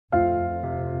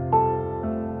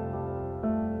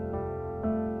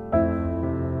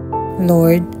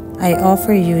Lord, I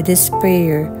offer you this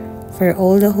prayer for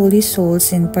all the holy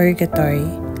souls in purgatory,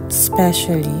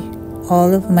 especially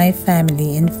all of my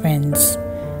family and friends,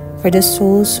 for the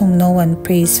souls whom no one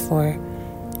prays for,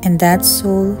 and that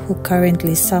soul who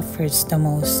currently suffers the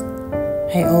most.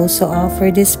 I also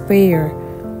offer this prayer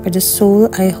for the soul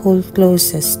I hold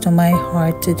closest to my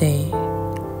heart today.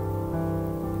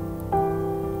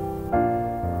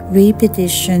 We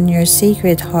petition your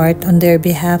Sacred Heart on their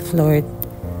behalf, Lord,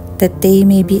 that they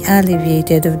may be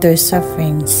alleviated of their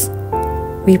sufferings.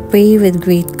 We pray with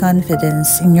great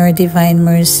confidence in your divine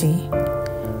mercy.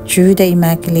 Through the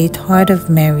Immaculate Heart of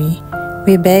Mary,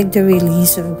 we beg the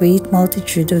release of a great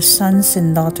multitude of sons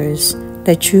and daughters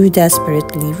that you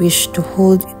desperately wish to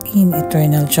hold in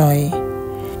eternal joy.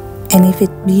 And if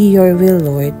it be your will,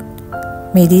 Lord,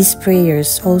 may these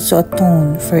prayers also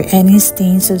atone for any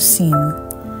stains of sin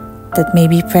that may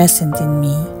be present in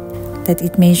me, that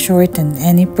it may shorten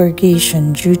any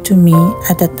purgation due to me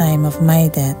at the time of my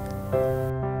death.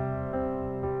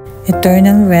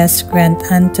 Eternal rest grant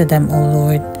unto them, O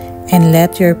Lord, and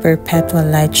let your perpetual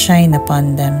light shine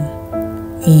upon them.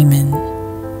 Amen.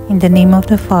 In the name of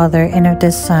the Father, and of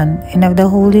the Son, and of the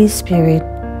Holy Spirit.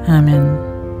 Amen.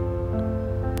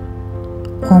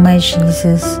 O my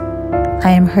Jesus,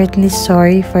 I am heartily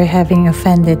sorry for having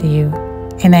offended you,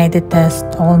 and I detest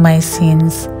all my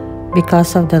sins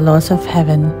because of the loss of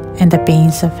heaven and the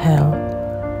pains of hell,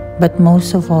 but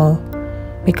most of all,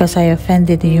 because I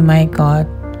offended you, my God,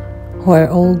 who are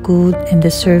all good and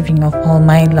deserving of all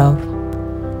my love.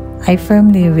 I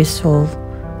firmly resolve,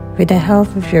 with the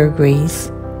help of your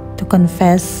grace, to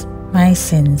confess my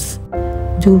sins,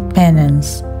 do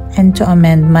penance, and to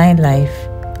amend my life.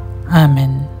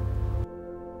 Amen.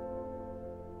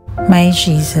 My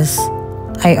Jesus,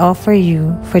 I offer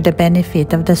you, for the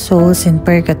benefit of the souls in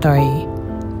purgatory,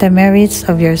 the merits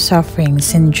of your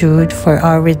sufferings endured for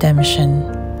our redemption.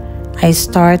 I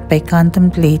start by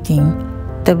contemplating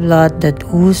the blood that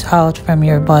oozed out from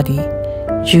your body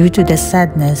due to the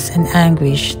sadness and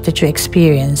anguish that you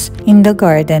experienced in the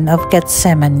Garden of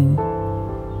Gethsemane.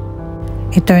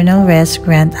 Eternal rest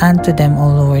grant unto them, O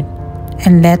Lord,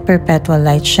 and let perpetual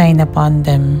light shine upon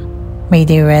them. May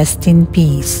they rest in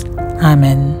peace.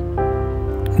 Amen.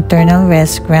 Eternal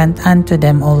rest grant unto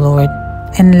them, O Lord,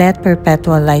 and let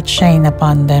perpetual light shine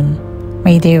upon them.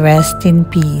 May they rest in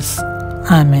peace.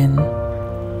 Amen.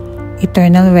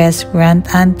 Eternal rest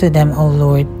grant unto them, O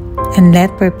Lord, and let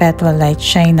perpetual light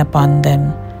shine upon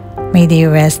them. May they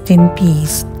rest in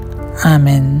peace.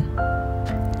 Amen.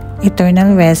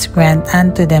 Eternal rest grant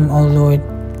unto them, O Lord,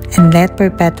 and let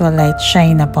perpetual light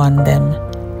shine upon them.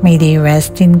 May they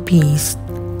rest in peace.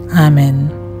 Amen.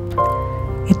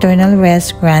 Eternal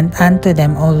rest grant unto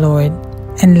them, O Lord,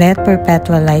 and let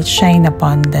perpetual light shine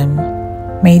upon them.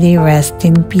 May they rest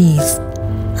in peace.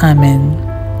 Amen.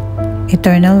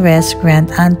 Eternal rest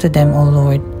grant unto them, O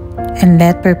Lord, and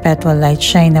let perpetual light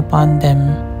shine upon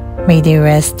them. May they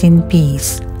rest in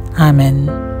peace. Amen.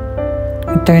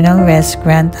 Eternal rest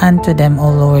grant unto them,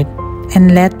 O Lord,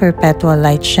 and let perpetual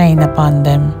light shine upon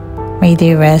them. May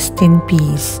they rest in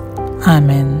peace.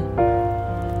 Amen.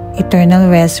 Eternal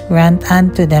rest grant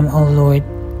unto them, O Lord,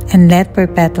 and let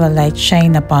perpetual light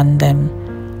shine upon them.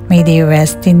 May they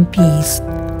rest in peace.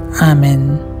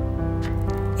 Amen.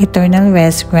 Eternal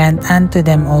rest grant unto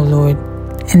them, O Lord,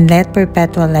 and let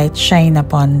perpetual light shine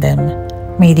upon them.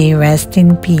 May they rest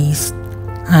in peace.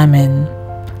 Amen.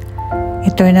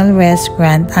 Eternal rest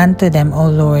grant unto them, O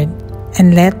Lord,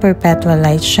 and let perpetual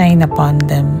light shine upon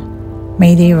them.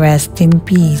 May they rest in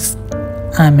peace.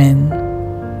 Amen.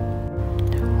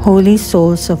 Holy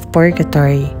souls of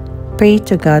purgatory, pray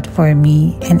to God for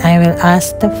me, and I will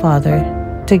ask the Father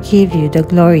to give you the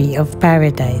glory of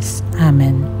paradise.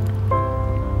 Amen.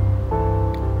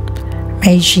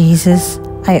 My Jesus,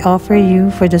 I offer you,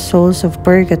 for the souls of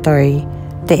purgatory,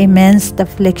 the immense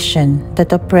affliction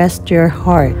that oppressed your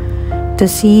heart, to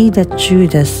see that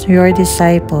Judas, your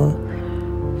disciple,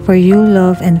 for you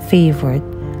loved and favored,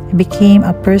 became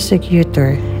a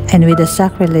persecutor, and with a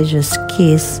sacrilegious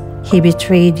kiss, he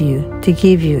betrayed you to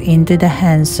give you into the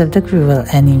hands of the cruel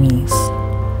enemies.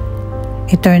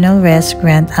 Eternal rest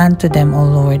grant unto them, O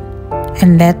Lord,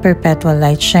 and let perpetual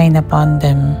light shine upon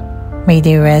them. May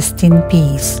they rest in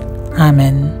peace.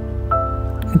 Amen.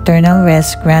 Eternal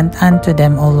rest grant unto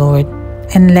them, O Lord,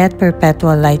 and let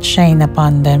perpetual light shine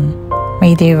upon them.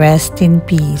 May they rest in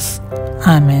peace.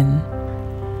 Amen.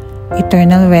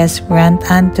 Eternal rest grant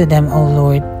unto them, O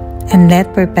Lord, and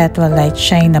let perpetual light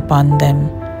shine upon them.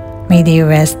 May they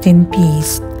rest in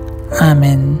peace.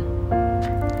 Amen.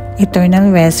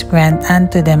 Eternal rest grant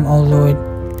unto them, O Lord,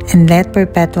 and let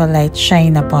perpetual light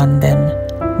shine upon them.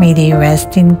 may they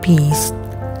rest in peace.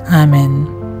 Amen.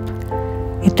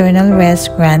 Eternal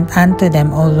rest grant unto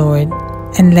them, O Lord,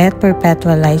 and let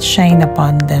perpetual light shine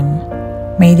upon them.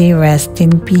 May they rest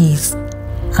in peace.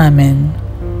 Amen.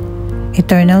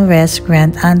 Eternal rest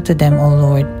grant unto them, O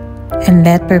Lord, and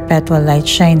let perpetual light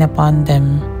shine upon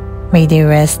them. May they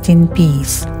rest in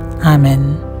peace.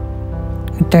 Amen.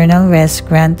 Eternal rest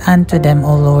grant unto them,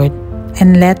 O Lord,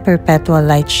 and let perpetual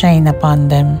light shine upon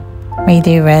them. May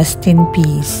they rest in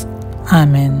peace.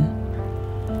 Amen.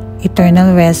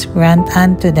 Eternal rest grant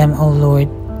unto them, O Lord,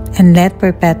 and let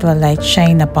perpetual light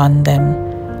shine upon them.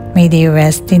 May they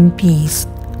rest in peace.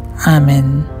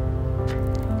 Amen.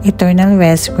 Eternal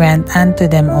rest grant unto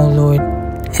them, O Lord,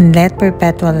 and let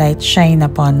perpetual light shine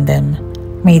upon them.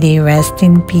 May they rest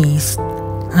in peace.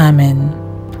 Amen.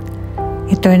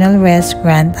 Eternal rest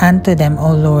grant unto them,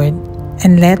 O Lord,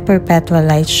 and let perpetual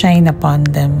light shine upon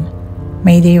them.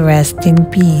 May they rest in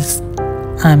peace.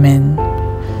 Amen.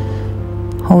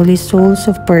 Holy souls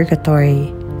of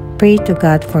purgatory, pray to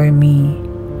God for me,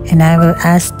 and I will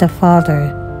ask the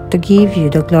Father to give you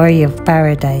the glory of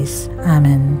paradise.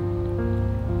 Amen.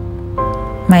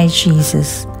 My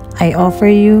Jesus, I offer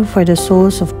you for the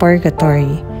souls of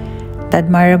purgatory the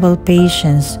admirable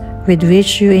patience with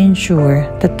which you endure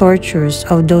the tortures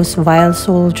of those vile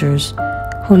soldiers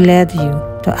who led you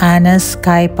to Annas,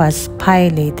 Caiaphas,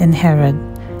 Pilate, and Herod.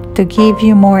 To give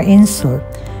you more insult,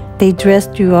 they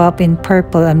dressed you up in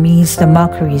purple amidst the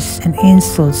mockeries and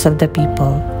insults of the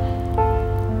people.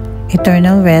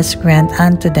 Eternal rest grant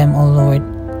unto them, O Lord,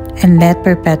 and let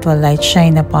perpetual light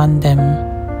shine upon them.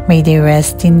 May they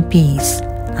rest in peace.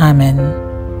 Amen.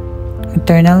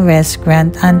 Eternal rest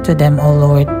grant unto them, O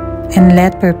Lord, and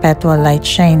let perpetual light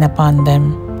shine upon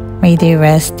them. May they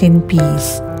rest in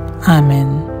peace.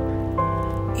 Amen.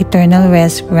 Eternal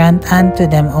rest grant unto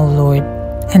them, O Lord,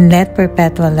 and let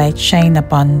perpetual light shine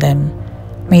upon them.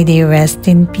 May they rest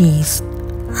in peace.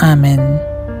 Amen.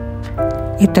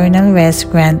 Eternal rest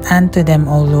grant unto them,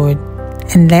 O Lord,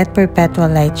 and let perpetual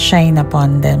light shine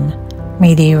upon them.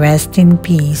 May they rest in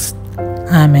peace.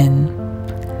 Amen.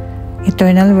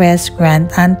 Eternal rest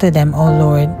grant unto them, O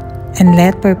Lord, and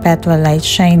let perpetual light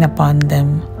shine upon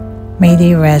them. May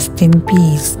they rest in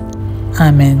peace.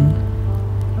 Amen.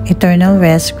 Eternal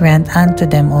rest grant unto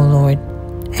them, O Lord,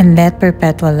 and let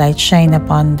perpetual light shine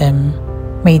upon them.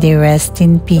 May they rest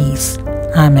in peace.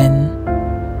 Amen.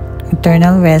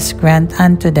 Eternal rest grant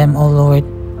unto them, O Lord,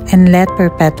 and let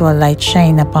perpetual light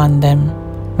shine upon them.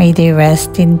 May they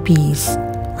rest in peace.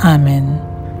 Amen.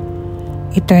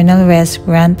 Eternal rest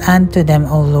grant unto them,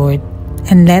 O Lord,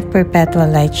 and let perpetual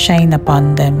light shine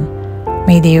upon them.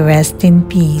 May they rest in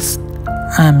peace.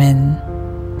 Amen.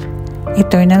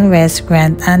 Eternal rest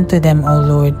grant unto them, O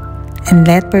Lord, and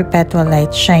let perpetual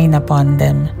light shine upon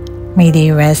them. May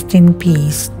they rest in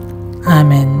peace.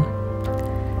 Amen.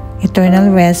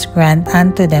 Eternal rest grant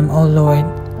unto them, O Lord,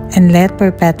 and let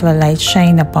perpetual light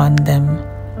shine upon them.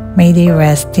 May they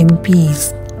rest in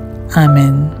peace.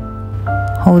 Amen.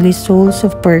 Holy souls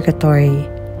of purgatory,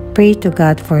 pray to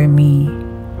God for me,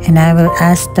 and I will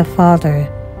ask the Father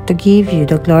to give you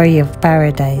the glory of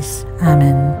paradise.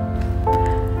 Amen.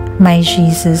 My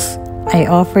Jesus, I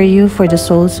offer you for the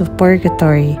souls of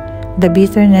purgatory the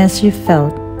bitterness you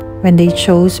felt when they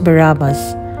chose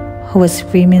Barabbas, who was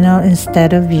criminal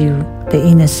instead of you, the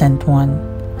innocent one.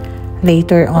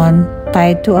 Later on,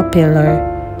 tied to a pillar,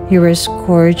 you were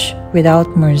scourged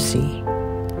without mercy.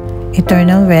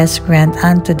 Eternal rest grant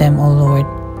unto them, O Lord,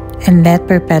 and let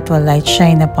perpetual light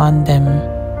shine upon them.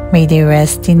 May they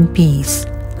rest in peace.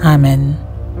 Amen.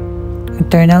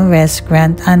 Eternal rest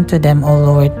grant unto them, O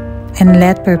Lord, and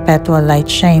let perpetual light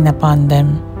shine upon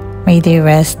them. May they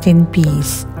rest in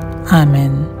peace.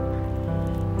 Amen.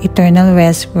 Eternal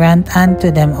rest grant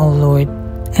unto them, O Lord,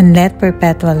 and let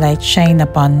perpetual light shine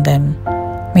upon them.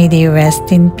 May they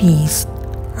rest in peace.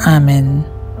 Amen.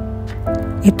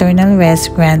 Eternal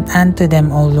rest grant unto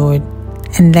them, O Lord,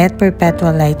 and let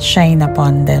perpetual light shine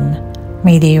upon them.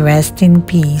 May they rest in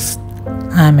peace.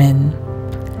 Amen.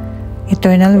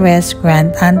 Eternal rest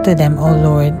grant unto them, O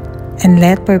Lord, and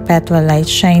let perpetual light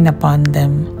shine upon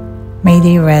them. May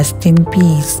they rest in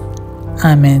peace.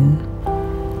 Amen.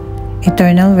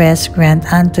 Eternal rest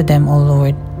grant unto them, O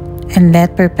Lord, and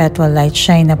let perpetual light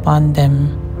shine upon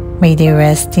them. May they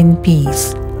rest in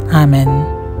peace.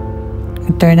 Amen.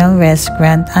 Eternal rest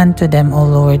grant unto them, O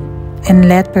Lord, and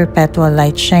let perpetual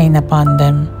light shine upon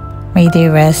them. May they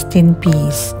rest in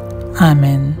peace.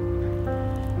 Amen.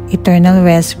 Eternal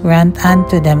rest grant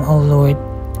unto them, O Lord,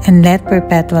 and let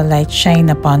perpetual light shine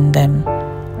upon them.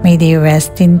 May they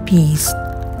rest in peace.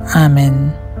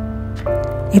 Amen.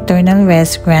 Eternal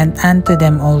rest grant unto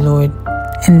them, O Lord,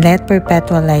 and let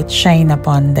perpetual light shine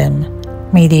upon them.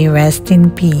 May they rest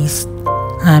in peace.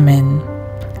 Amen.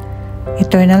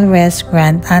 Eternal rest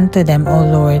grant unto them, O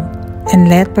Lord, and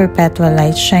let perpetual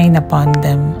light shine upon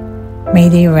them. May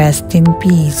they rest in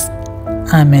peace.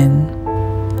 Amen.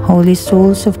 Holy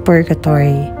souls of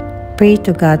purgatory, pray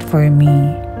to God for me,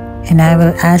 and I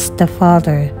will ask the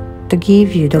Father to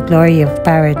give you the glory of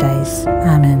paradise.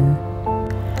 Amen.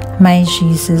 My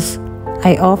Jesus,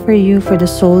 I offer you for the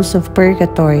souls of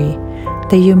purgatory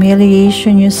the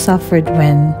humiliation you suffered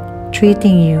when,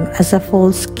 treating you as a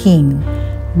false king,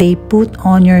 they put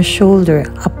on your shoulder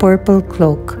a purple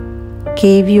cloak,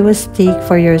 gave you a stake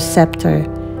for your scepter,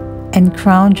 and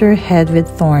crowned your head with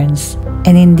thorns.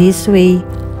 And in this way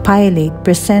Pilate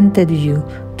presented you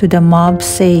to the mob,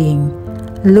 saying,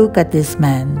 "Look at this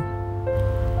man."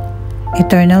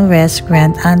 Eternal rest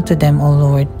grant unto them, O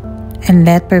Lord, and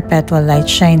let perpetual light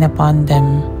shine upon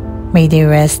them. May they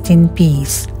rest in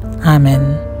peace.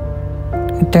 Amen.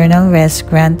 Eternal rest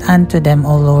grant unto them,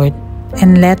 O Lord,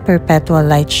 and let perpetual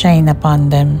light shine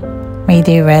upon them. May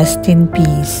they rest in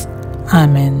peace.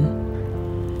 Amen.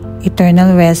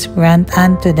 Eternal rest grant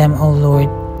unto them, O Lord,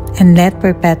 and let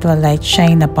perpetual light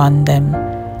shine upon them.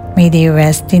 May they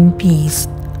rest in peace.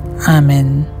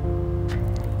 Amen.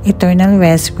 Eternal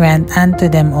rest grant unto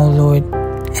them, O Lord,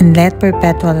 and let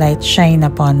perpetual light shine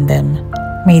upon them.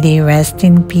 May they rest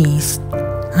in peace.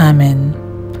 Amen.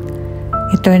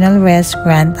 Eternal rest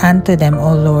grant unto them,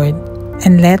 O Lord,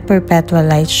 and let perpetual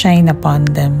light shine upon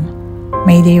them.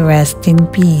 May they rest in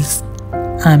peace.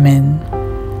 Amen.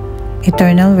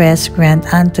 Eternal rest grant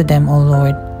unto them, O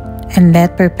Lord, and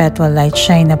let perpetual light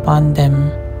shine upon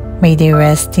them. May they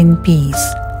rest in peace.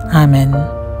 Amen.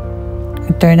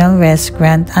 Eternal rest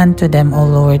grant unto them, O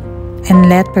Lord, and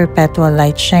let perpetual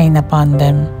light shine upon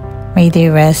them. May they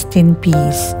rest in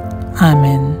peace.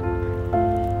 Amen.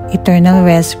 Eternal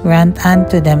rest grant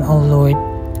unto them, O Lord,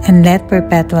 and let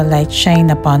perpetual light shine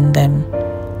upon them.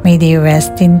 May they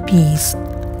rest in peace.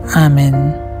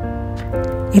 Amen.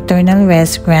 Eternal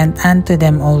rest grant unto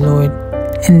them, O Lord,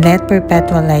 and let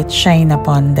perpetual light shine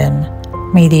upon them.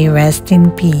 May they rest in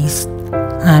peace.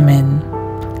 Amen.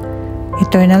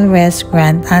 Eternal rest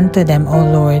grant unto them, O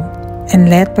Lord, and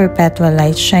let perpetual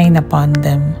light shine upon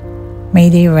them. May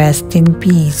they rest in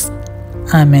peace.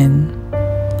 Amen.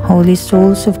 Holy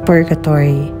souls of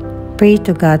purgatory, pray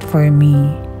to God for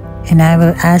me, and I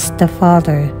will ask the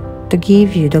Father to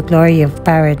give you the glory of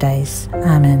paradise.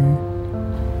 Amen.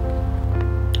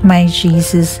 My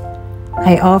Jesus,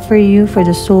 I offer you for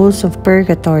the souls of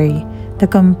purgatory the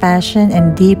compassion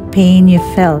and deep pain you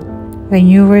felt when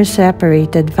you were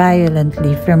separated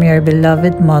violently from your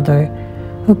beloved Mother,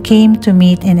 who came to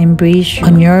meet and embrace you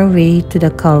on your way to the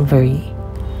Calvary.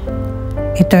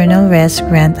 Eternal rest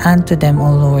grant unto them, O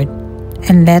Lord,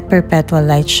 and let perpetual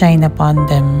light shine upon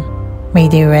them. May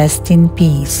they rest in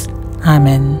peace.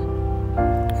 Amen.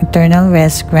 Eternal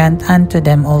rest grant unto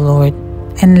them, O Lord,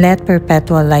 and let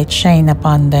perpetual light shine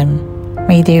upon them.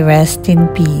 May they rest in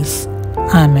peace.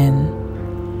 Amen.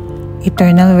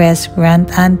 Eternal rest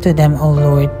grant unto them, O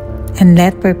Lord, and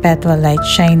let perpetual light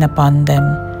shine upon them.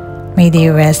 May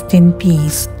they rest in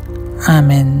peace.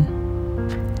 Amen.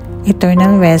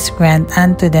 Eternal rest grant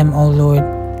unto them, O Lord,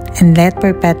 and let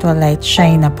perpetual light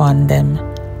shine upon them.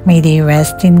 May they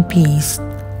rest in peace.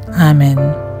 Amen.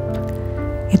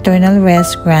 Eternal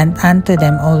rest grant unto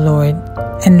them, O Lord,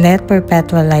 and let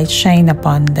perpetual light shine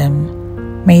upon them.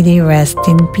 May they rest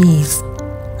in peace.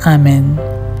 Amen.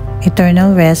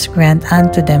 Eternal rest grant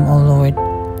unto them, O Lord,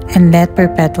 and let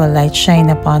perpetual light shine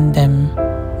upon them.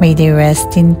 May they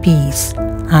rest in peace.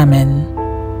 Amen.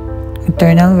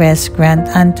 Eternal rest grant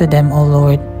unto them, O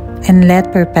Lord, and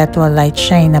let perpetual light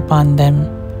shine upon them.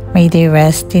 May they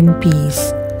rest in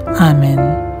peace. Amen.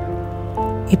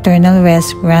 Eternal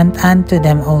rest grant unto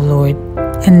them, O Lord,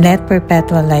 and let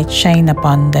perpetual light shine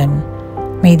upon them.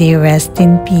 May they rest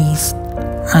in peace.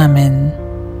 Amen.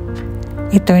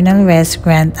 Eternal rest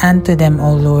grant unto them,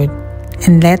 O Lord,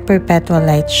 and let perpetual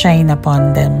light shine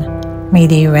upon them. May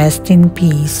they rest in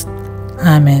peace.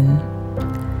 Amen.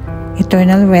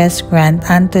 Eternal rest grant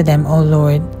unto them, O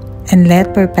Lord, and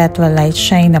let perpetual light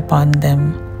shine upon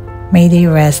them. May they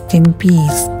rest in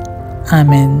peace.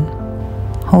 Amen.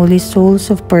 Holy souls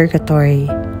of purgatory,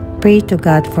 pray to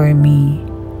God for me,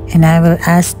 and I will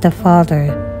ask the Father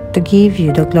to give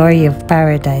you the glory of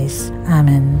paradise.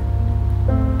 Amen.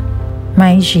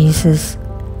 My Jesus,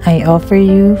 I offer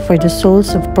you for the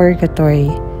souls of purgatory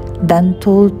the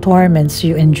untold torments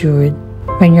you endured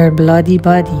when your bloody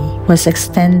body was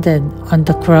extended on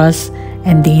the cross,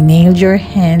 and they nailed your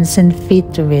hands and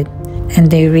feet to it, and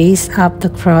they raised up the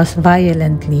cross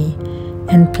violently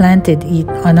and planted it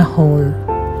on a hole.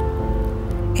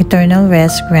 Eternal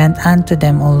rest grant unto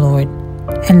them, O Lord,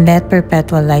 and let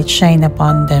perpetual light shine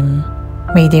upon them.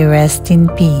 May they rest in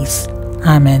peace.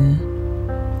 Amen.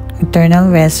 Eternal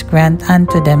rest grant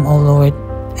unto them, O Lord,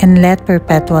 and let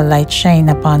perpetual light shine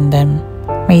upon them.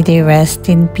 May they rest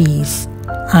in peace.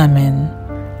 Amen.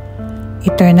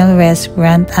 Eternal rest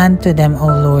grant unto them, O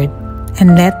Lord,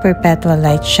 and let perpetual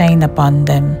light shine upon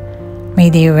them. May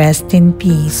they rest in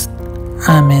peace.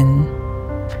 Amen.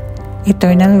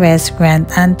 Eternal rest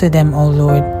grant unto them, O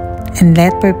Lord, and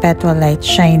let perpetual light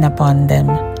shine upon them.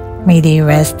 May they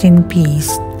rest in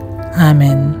peace.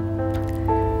 Amen.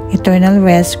 Eternal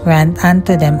rest grant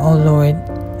unto them, O Lord,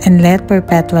 and let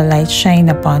perpetual light shine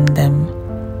upon them.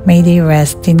 May they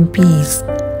rest in peace.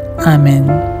 Amen.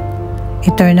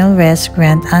 Eternal rest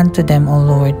grant unto them, O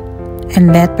Lord,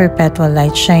 and let perpetual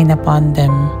light shine upon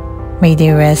them. May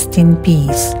they rest in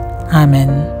peace. Amen.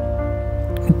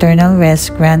 Eternal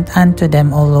rest grant unto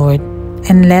them, O Lord,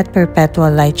 and let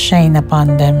perpetual light shine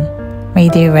upon them. May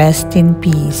they rest in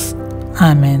peace.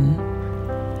 Amen.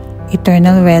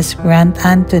 Eternal rest grant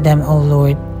unto them, O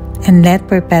Lord, and let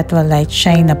perpetual light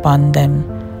shine upon them.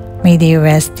 May they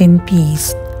rest in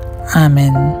peace.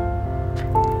 Amen.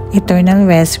 Eternal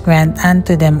rest grant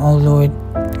unto them, O Lord,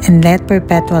 and let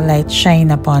perpetual light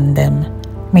shine upon them.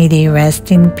 May they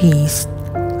rest in peace.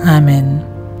 Amen.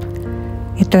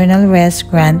 Eternal rest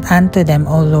grant unto them,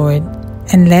 O Lord,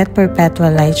 and let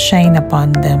perpetual light shine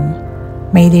upon them.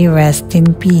 May they rest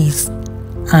in peace.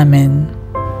 Amen.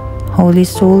 Holy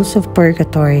souls of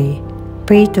purgatory,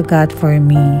 pray to God for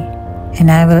me,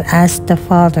 and I will ask the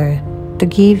Father to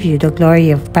give you the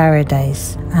glory of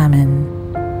paradise. Amen.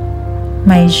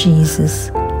 My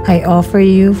Jesus, I offer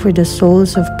you for the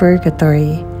souls of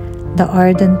purgatory the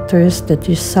ardent thirst that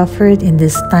you suffered in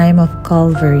this time of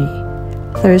Calvary,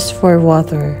 thirst for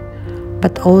water,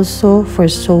 but also for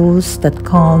souls that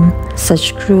calm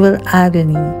such cruel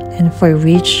agony and for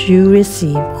which you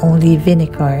receive only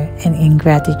vinegar and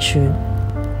ingratitude.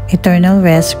 Eternal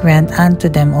rest grant unto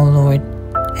them, O Lord,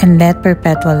 and let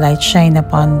perpetual light shine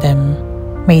upon them.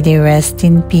 May they rest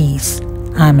in peace.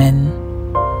 Amen.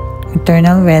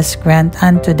 Eternal rest grant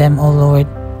unto them, O Lord,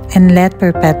 and let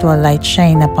perpetual light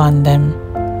shine upon them.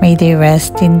 May they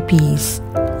rest in peace.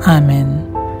 Amen.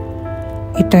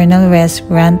 Eternal rest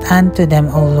grant unto them,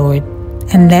 O Lord,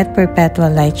 and let perpetual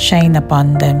light shine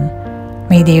upon them.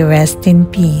 May they rest in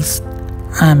peace.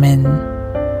 Amen.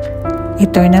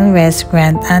 Eternal rest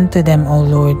grant unto them, O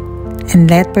Lord, and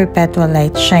let perpetual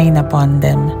light shine upon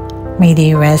them. May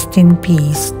they rest in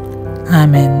peace.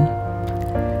 Amen.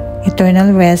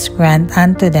 Eternal rest grant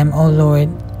unto them, O Lord,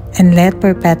 and let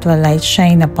perpetual light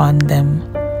shine upon them.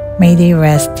 May they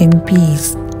rest in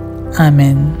peace.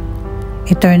 Amen.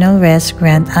 Eternal rest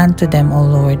grant unto them, O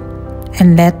Lord,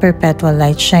 and let perpetual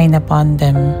light shine upon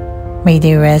them. May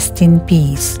they rest in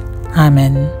peace.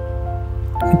 Amen.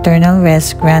 Eternal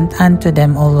rest grant unto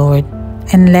them, O Lord,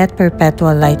 and let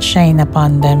perpetual light shine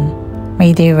upon them.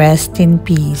 May they rest in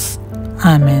peace.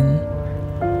 Amen.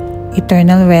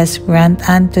 Eternal rest grant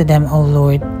unto them, O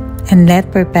Lord, and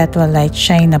let perpetual light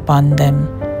shine upon them.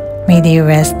 May they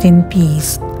rest in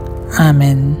peace.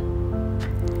 Amen.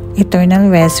 Eternal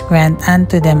rest grant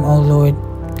unto them, O Lord,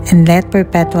 and let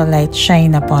perpetual light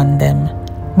shine upon them.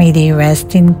 May they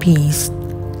rest in peace.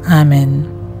 Amen.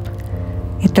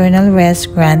 Eternal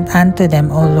rest grant unto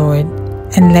them, O Lord,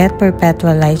 and let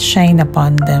perpetual light shine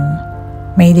upon them.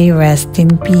 May they rest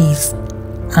in peace.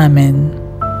 Amen.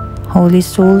 Holy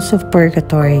souls of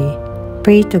purgatory,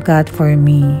 pray to God for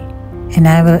me, and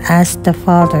I will ask the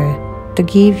Father to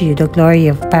give you the glory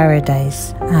of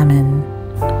paradise. Amen.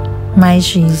 My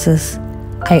Jesus,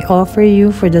 I offer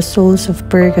you for the souls of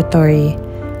purgatory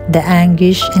the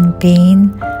anguish and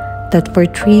pain that for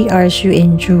 3 hours you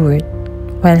endured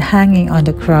while hanging on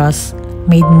the cross,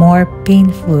 made more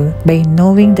painful by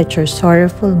knowing that your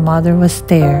sorrowful mother was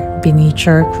there beneath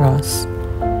your cross.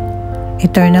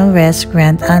 Eternal rest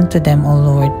grant unto them, O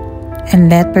Lord, and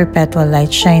let perpetual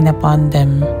light shine upon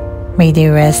them. May they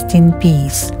rest in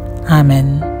peace.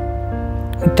 Amen.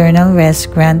 Eternal rest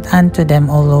grant unto them,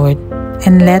 O Lord,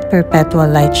 and let perpetual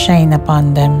light shine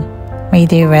upon them. May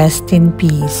they rest in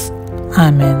peace.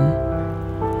 Amen.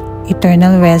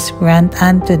 Eternal rest grant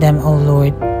unto them, O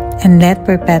Lord, and let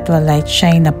perpetual light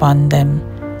shine upon them.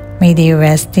 May they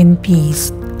rest in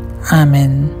peace.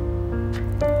 Amen.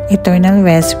 Eternal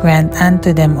rest grant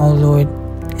unto them, O Lord,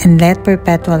 and let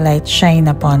perpetual light shine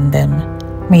upon them.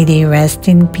 May they rest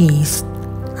in peace.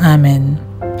 Amen.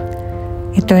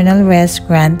 Eternal rest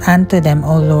grant unto them,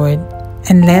 O Lord,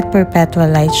 and let perpetual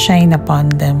light shine upon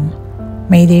them.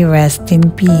 May they rest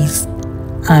in peace.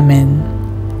 Amen.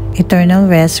 Eternal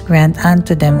rest grant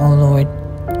unto them, O Lord,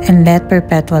 and let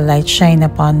perpetual light shine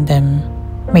upon them.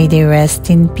 May they rest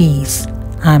in peace.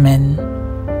 Amen.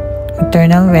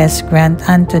 Eternal rest grant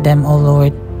unto them, O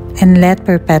Lord, and let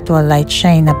perpetual light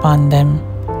shine upon them.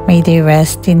 May they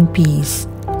rest in peace.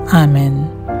 Amen.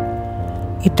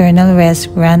 Eternal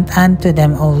rest grant unto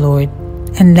them, O Lord,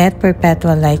 and let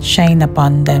perpetual light shine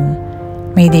upon them.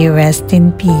 May they rest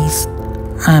in peace.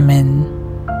 Amen.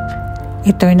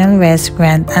 Eternal rest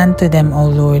grant unto them, O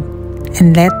Lord,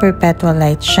 and let perpetual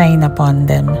light shine upon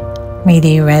them. May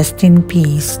they rest in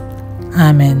peace.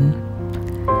 Amen.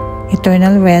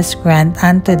 Eternal rest grant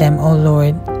unto them, O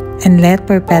Lord, and let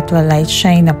perpetual light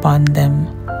shine upon them.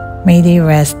 May they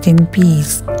rest in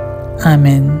peace.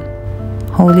 Amen.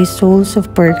 Holy souls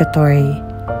of purgatory,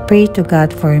 pray to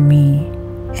God for me,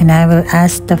 and I will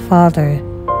ask the Father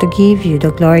to give you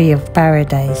the glory of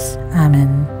paradise.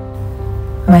 Amen.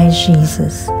 My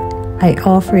Jesus, I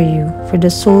offer you for the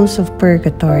souls of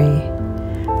purgatory,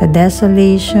 the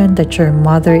desolation that your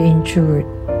mother endured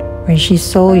when she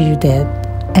saw you dead,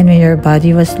 and when your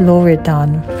body was lowered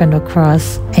down from the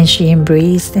cross and she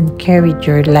embraced and carried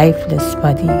your lifeless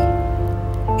body.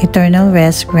 Eternal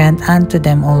rest grant unto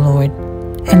them, O Lord,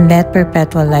 and let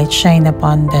perpetual light shine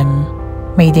upon them.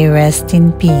 May they rest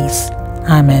in peace.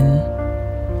 Amen.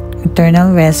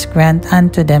 Eternal rest grant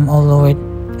unto them, O Lord,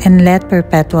 and let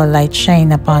perpetual light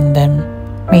shine upon them.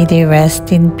 May they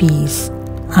rest in peace.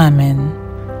 Amen.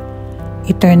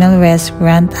 Eternal rest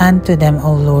grant unto them,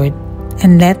 O Lord,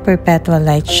 and let perpetual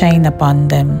light shine upon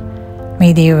them.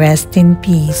 May they rest in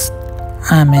peace.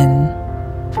 Amen.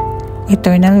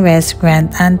 Eternal rest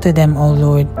grant unto them, O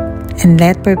Lord, and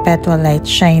let perpetual light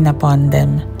shine upon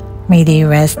them. May they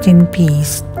rest in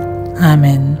peace.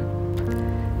 Amen.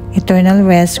 Eternal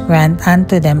rest grant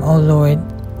unto them, O Lord,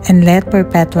 and let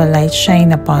perpetual light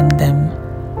shine upon them.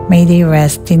 May they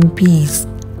rest in peace.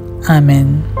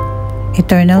 Amen.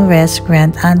 Eternal rest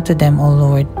grant unto them, O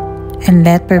Lord, and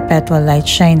let perpetual light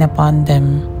shine upon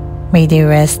them. May they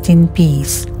rest in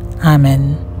peace.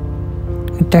 Amen.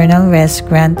 Eternal rest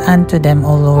grant unto them,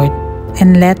 O Lord,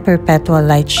 and let perpetual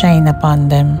light shine upon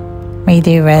them. May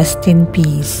they rest in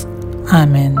peace.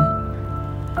 Amen.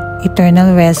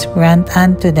 Eternal rest grant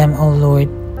unto them, O Lord,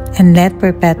 and let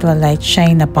perpetual light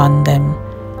shine upon them.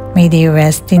 May they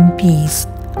rest in peace.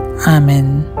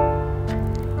 Amen.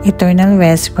 Eternal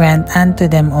rest grant unto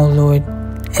them, O Lord,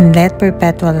 and let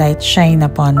perpetual light shine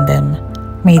upon them.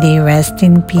 May they rest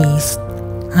in peace.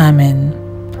 Amen.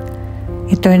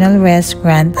 Eternal rest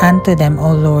grant unto them,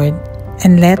 O Lord,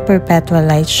 and let perpetual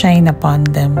light shine upon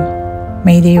them.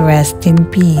 May they rest in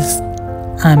peace.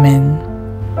 Amen.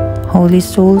 Holy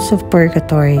souls of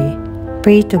purgatory,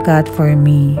 pray to God for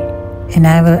me, and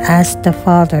I will ask the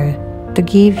Father to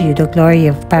give you the glory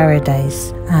of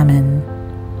paradise. Amen.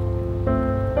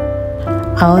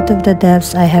 Out of the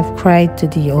depths I have cried to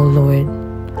thee, O Lord.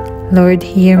 Lord,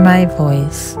 hear my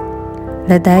voice.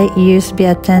 Let thy ears be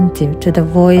attentive to the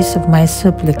voice of my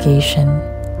supplication.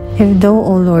 If thou,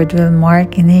 O Lord, will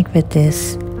mark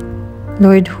iniquities,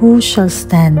 Lord, who shall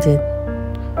stand it?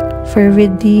 For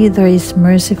with thee there is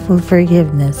merciful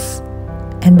forgiveness,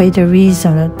 and by the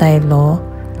reason of thy law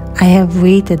I have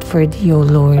waited for thee, O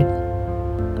Lord.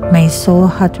 My soul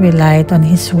hath relied on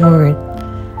his word.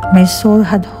 My soul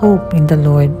had hope in the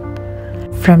Lord.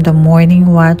 From the morning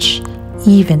watch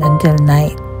even until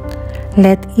night,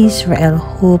 let Israel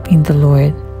hope in the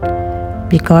Lord.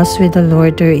 Because with the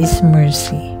Lord there is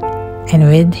mercy, and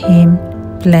with him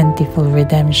plentiful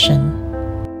redemption.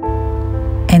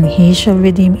 And he shall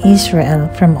redeem Israel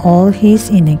from all his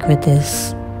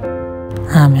iniquities.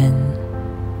 Amen.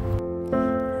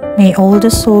 May all the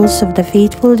souls of the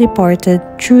faithful departed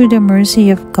through the mercy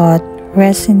of God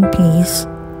rest in peace.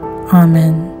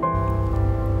 Amen.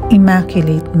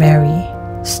 Immaculate Mary,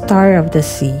 Star of the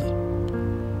Sea,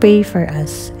 pray for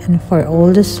us and for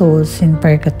all the souls in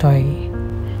purgatory.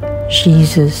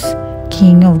 Jesus,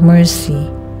 King of mercy,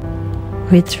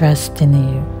 we trust in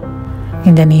you.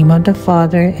 In the name of the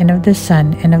Father, and of the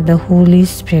Son, and of the Holy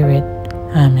Spirit.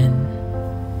 Amen.